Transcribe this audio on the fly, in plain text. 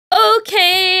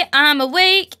I'm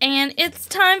awake and it's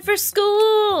time for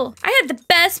school. I had the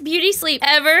best beauty sleep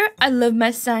ever. I love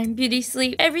my sign, beauty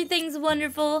sleep. Everything's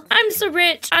wonderful. I'm so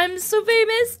rich. I'm so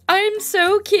famous. I'm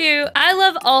so cute. I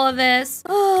love all of this.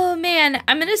 Oh man,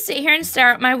 I'm gonna sit here and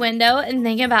stare out my window and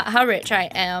think about how rich I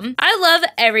am. I love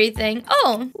everything.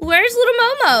 Oh, where's little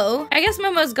Momo? I guess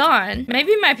Momo's gone.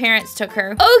 Maybe my parents took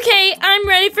her. Okay, I'm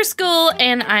ready for school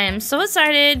and I am so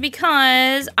excited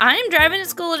because I'm driving to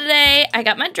school today. I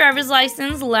got my driver's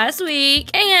license last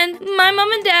week and my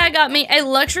mom and dad got me a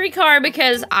luxury car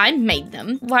because I made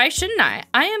them. Why shouldn't I?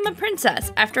 I am a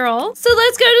princess after all. So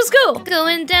let's go to school.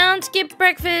 Going down to get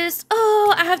breakfast.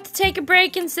 Oh, I have to take a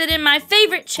break and sit in my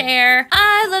favorite chair.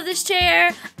 I love this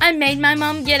chair. I made my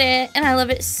mom get it and I love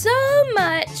it so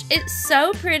much. It's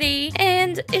so pretty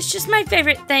and it's just my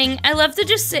favorite thing. I love to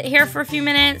just sit here for a few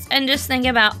minutes and just think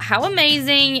about how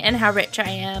amazing and how rich I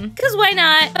am. Because why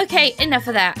not? Okay, enough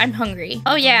of that. I'm hungry.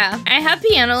 Oh yeah, I have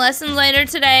piano lessons later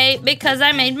today because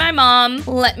I made my mom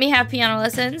let me have piano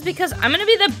lessons because I'm gonna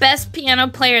be the best piano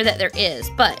player that there is,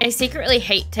 but I secretly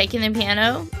hate taking the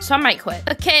piano, so I might quit.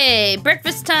 Okay,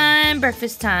 breakfast time,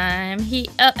 breakfast time. Heat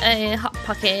up a Hot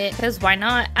Pocket, because why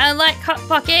not? I like Hot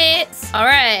Pockets. All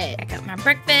right, I got my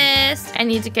breakfast. I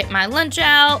need to get my lunch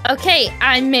out. Okay,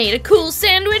 I made a cool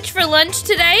sandwich for lunch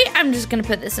today. I'm just gonna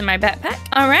put this in my backpack.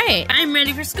 All right, I'm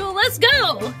ready for school. Let's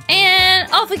go.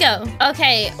 And off we go.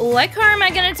 Okay, what car am I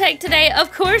gonna take today?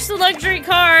 Of course, the luxury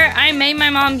car I made my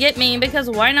mom get me because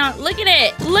why not? Look at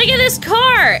it. Look at this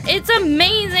car. It's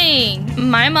amazing.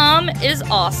 My mom is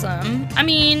awesome. I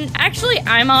mean, actually,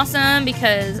 I'm awesome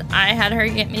because I had her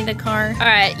get me the car. All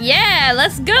right, yeah,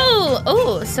 let's go.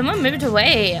 Oh, someone moved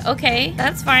away. Okay,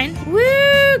 that's fine.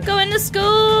 Woo, going to school.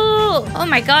 Oh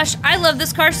my gosh, I love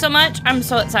this car so much. I'm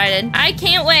so excited. I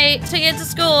can't wait to get to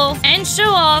school and show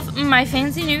off my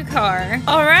fancy new car.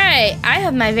 All right, I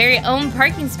have my very own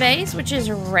parking space, which is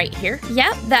right here.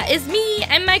 Yep, that is me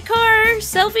and my car.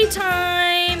 Selfie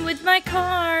time with my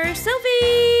car.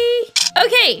 Selfie.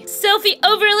 Okay, selfie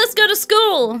over. Let's go to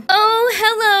school. Oh,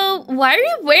 hello. Why are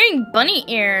you wearing bunny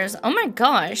ears? Oh my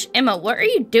gosh. Emma, what are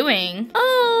you doing?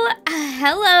 Oh,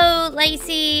 hello,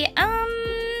 Lacey.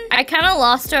 I kind of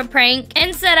lost to a prank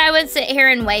and said I would sit here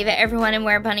and wave at everyone and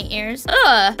wear bunny ears.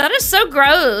 Ugh, that is so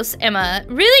gross, Emma.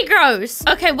 Really gross.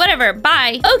 Okay, whatever.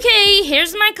 Bye. Okay,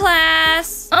 here's my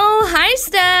class. Oh, hi,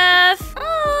 Steph.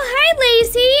 Oh, hi,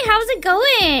 Lacey. How's it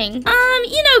going?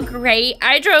 You know, great.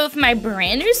 I drove my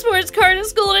brand new sports car to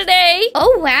school today.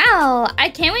 Oh, wow. I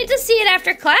can't wait to see it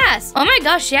after class. Oh my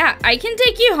gosh, yeah. I can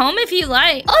take you home if you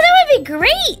like. Oh, that would be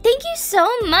great. Thank you so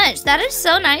much. That is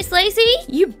so nice, Lacey.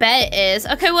 You bet it is.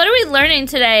 Okay, what are we learning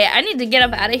today? I need to get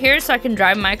up out of here so I can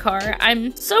drive my car.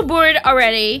 I'm so bored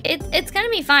already. It's gonna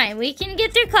be fine. We can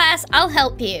get through class. I'll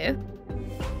help you.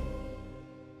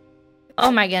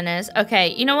 Oh my goodness.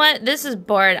 Okay, you know what? This is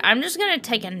bored. I'm just gonna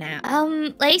take a nap.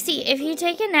 Lacey, if you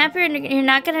take a nap, you're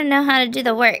not gonna know how to do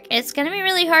the work. It's gonna be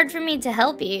really hard for me to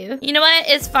help you. You know what?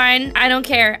 It's fine. I don't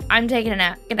care. I'm taking a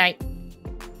nap. Good night.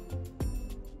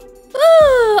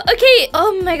 Oh, okay.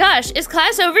 Oh my gosh. Is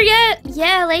class over yet?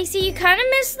 Yeah, Lacey, you kind of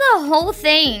missed the whole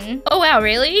thing. Oh, wow.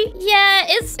 Really? Yeah,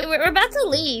 we're about to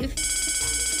leave.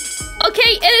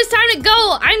 Okay, it is time to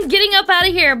go. I'm getting up out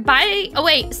of here. Bye. Oh,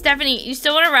 wait, Stephanie, you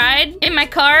still want to ride in my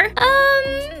car?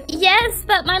 Yes,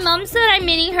 but my mom said I'm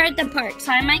meeting her at the park,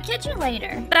 so I might catch her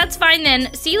later. That's fine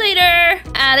then. See you later.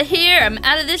 Out of here. I'm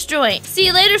out of this joint. See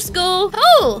you later, school.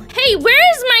 Oh, hey,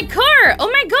 where is my car? Oh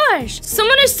my gosh.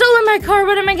 Someone is still in my car.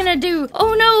 What am I gonna do?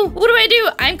 Oh no, what do I do?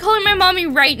 I'm calling my mommy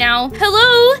right now.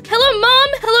 Hello? Hello, Mom?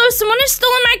 Hello, someone is still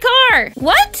in my car.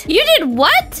 What? You did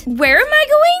what? Where am I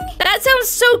going? That sounds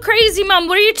so crazy, Mom.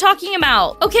 What are you talking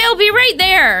about? Okay, I'll be right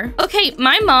there. Okay,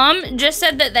 my mom just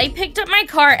said that they picked up my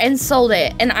car and sold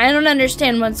it, and I don't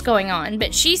understand what's going on,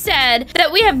 but she said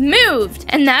that we have moved,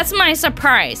 and that's my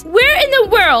surprise. Where in the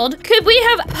world could we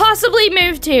have possibly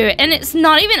moved to? And it's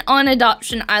not even on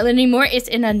Adoption Island anymore. It's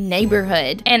in a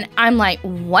neighborhood, and I'm like,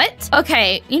 what?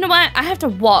 Okay, you know what? I have to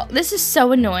walk. This is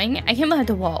so annoying. I can't believe I have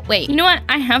to walk. Wait, you know what?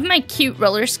 I have my cute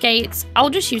roller skates. I'll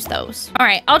just use those. All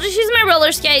right, I'll just use my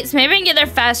roller skates. Maybe I can get there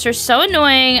faster. So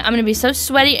annoying. I'm gonna be so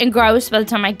sweaty and gross by the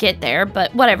time I get there,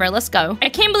 but whatever, let's go. I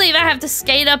can't believe I have to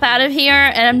skate up out of here,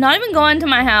 and I'm not even going to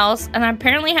my house, and I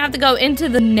apparently have to go into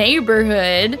the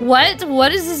neighborhood.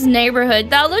 What is this neighborhood?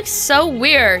 That looks so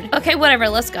weird. Okay, whatever,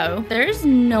 let's go. There's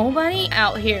nobody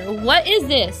out here. What is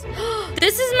this?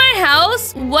 This is my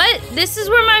house? What? This is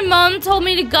where my mom told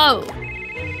me to go.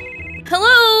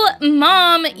 Hello,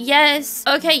 Mom. Yes.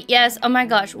 Okay, yes. Oh my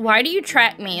gosh. Why do you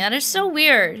track me? That is so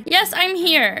weird. Yes, I'm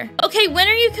here. Okay, when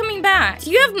are you coming back? Do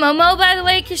you have Momo, by the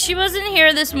way? Because she wasn't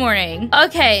here this morning.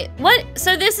 Okay, what?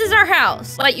 So this is our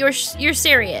house. Like, you're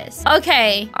serious.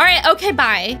 Okay. All right, okay,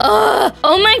 bye. Ugh.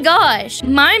 Oh my gosh.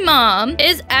 My mom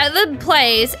is at the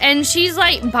place and she's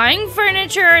like buying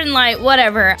furniture and like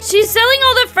whatever. She's selling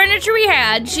all the furniture we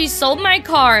had. She sold my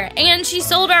car and she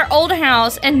sold our old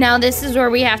house and now this is where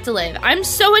we have to live. I'm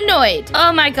so annoyed.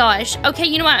 Oh my gosh. Okay,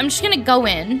 you know what? I'm just gonna go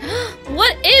in.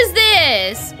 What is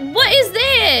this? What is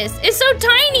this? It's so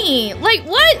tiny. Like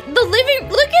what?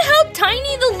 Look at how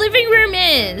tiny the living room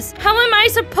is. How am I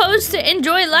supposed to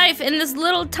enjoy life in this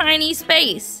little tiny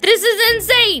space? This is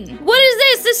insane. What is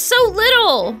this? This is so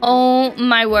little. Oh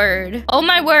my word. Oh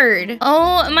my word.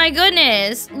 Oh my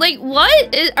goodness. Like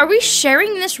what? Are we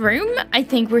sharing this room? I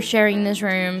think we're sharing this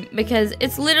room because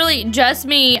it's literally just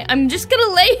me. I'm just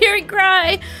gonna lay here and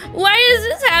cry. Why is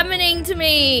this happening to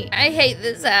me? I hate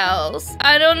this house.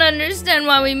 I don't understand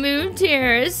why we moved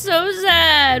here. It's so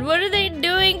sad. What are they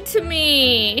doing to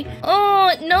me?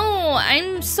 Oh no,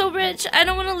 I'm so rich. I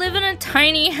don't want to live in a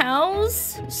tiny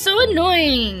house. So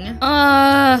annoying.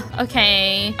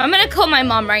 Okay. I'm gonna call my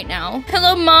mom right now.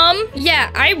 Hello, Mom?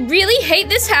 Yeah, I really hate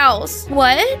this house.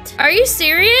 What? Are you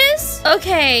serious?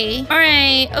 Okay. All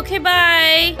right. Okay,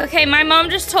 bye. Okay, my mom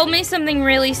just told me something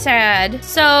really sad.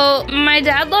 So, my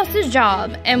dad lost his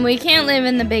job, and we can't live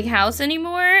in the big house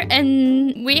anymore,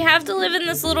 and we have to live in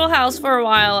this little house for a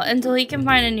while until he can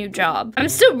find a new job. I'm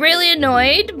still really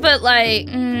annoyed, but like,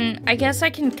 I guess I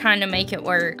can kind of make it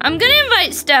work. I'm gonna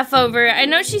invite Steph over. I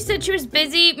know she said she was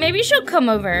busy. Maybe she'll come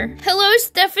over. Hello,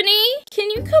 Stephanie. Can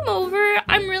you come over?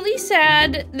 I'm really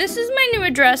sad. This is my new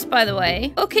address, by the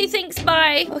way. Okay, thanks,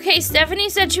 bye. Okay, Stephanie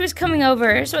said she was coming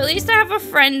over, so at least I have a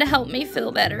friend to help me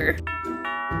feel better.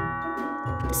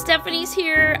 Stephanie's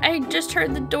here. I just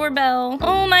heard the doorbell.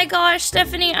 Oh my gosh,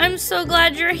 Stephanie, I'm so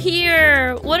glad you're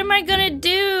here. What am I gonna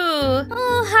do?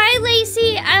 Oh, hi,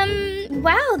 Lacey.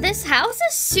 Wow, this house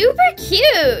is super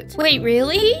cute. Wait,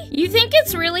 really? You think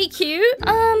it's really cute?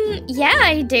 Yeah,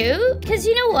 I do. Because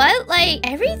you know what? Like,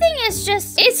 everything is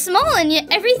just, it's small and yet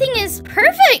everything is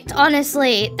perfect,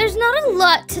 honestly. There's not a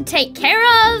lot to take care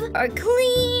of or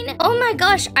clean. Oh my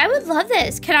gosh, I would love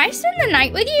this. Can I spend the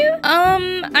night with you?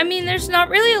 I mean, there's not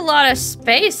really a lot of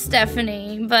space,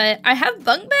 Stephanie, but I have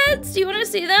bunk beds. Do you want to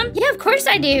see them? Yeah, of course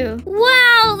I do.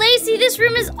 Wow, Lacey, this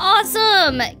room is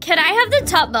awesome. Can I have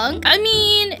the top bunk? I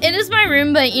mean, it is my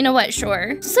room, but you know what?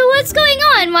 Sure. So what's going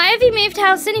on? Why have you moved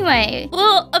house anyway?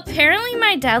 Well, apparently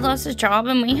my dad lost his job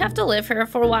and we have to live here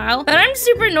for a while. But I'm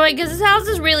super annoyed because this house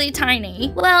is really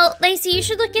tiny. Well, Lacey, you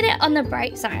should look at it on the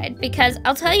bright side because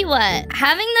I'll tell you what,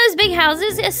 having those big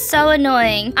houses is so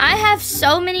annoying. I have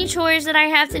so many chores that I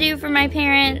have to do for my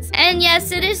parents. And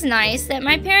yes, it is nice that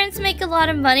my parents make a lot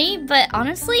of money, but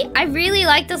honestly, I really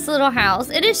like this little house.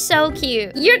 It is so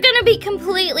cute. You're gonna be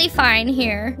completely fine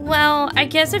here. Well, I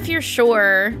guess if you're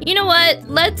sure. You know what?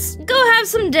 Let's go have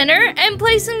some dinner and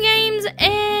play some games,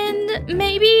 and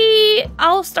maybe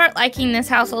I'll start liking this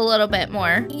house a little bit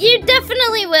more. You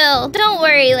definitely will. Don't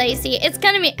worry, Lacey. It's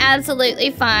gonna be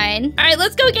absolutely fine. All right,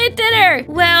 let's go get dinner.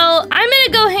 Well, I'm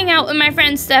gonna go hang out with my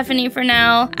friend Stephanie for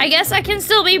now. I guess I can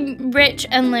still be rich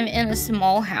and live in a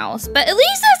small house, but at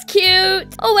least that's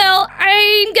cute. Oh well,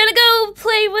 I'm gonna go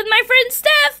play with my friend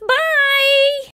Steph. Bye.